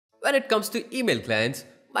When it comes to email clients,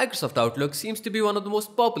 Microsoft Outlook seems to be one of the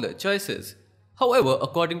most popular choices. However,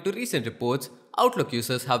 according to recent reports, Outlook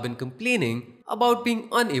users have been complaining about being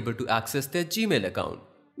unable to access their Gmail account.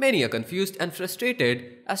 Many are confused and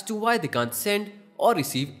frustrated as to why they can't send or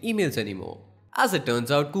receive emails anymore. As it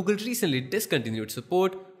turns out, Google recently discontinued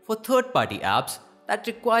support for third-party apps that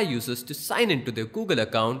require users to sign into their Google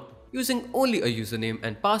account using only a username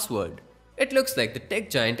and password. It looks like the tech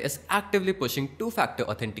giant is actively pushing two-factor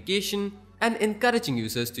authentication and encouraging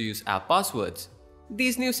users to use app passwords.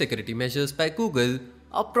 These new security measures by Google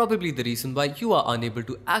are probably the reason why you are unable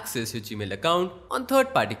to access your Gmail account on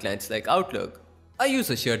third-party clients like Outlook. A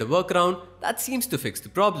user shared a workaround that seems to fix the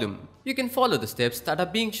problem. You can follow the steps that are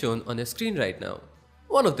being shown on your screen right now.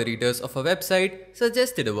 One of the readers of a website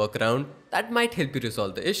suggested a workaround that might help you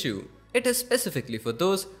resolve the issue. It is specifically for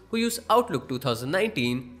those who use Outlook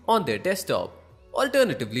 2019 on their desktop.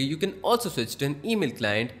 Alternatively, you can also switch to an email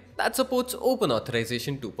client that supports Open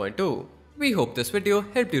Authorization 2.0. We hope this video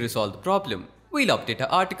helped you resolve the problem. We'll update our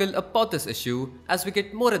article about this issue as we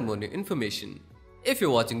get more and more new information. If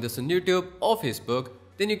you're watching this on YouTube or Facebook,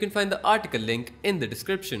 then you can find the article link in the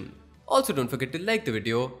description. Also, don't forget to like the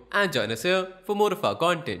video and join us here for more of our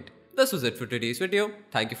content. This was it for today's video.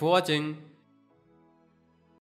 Thank you for watching.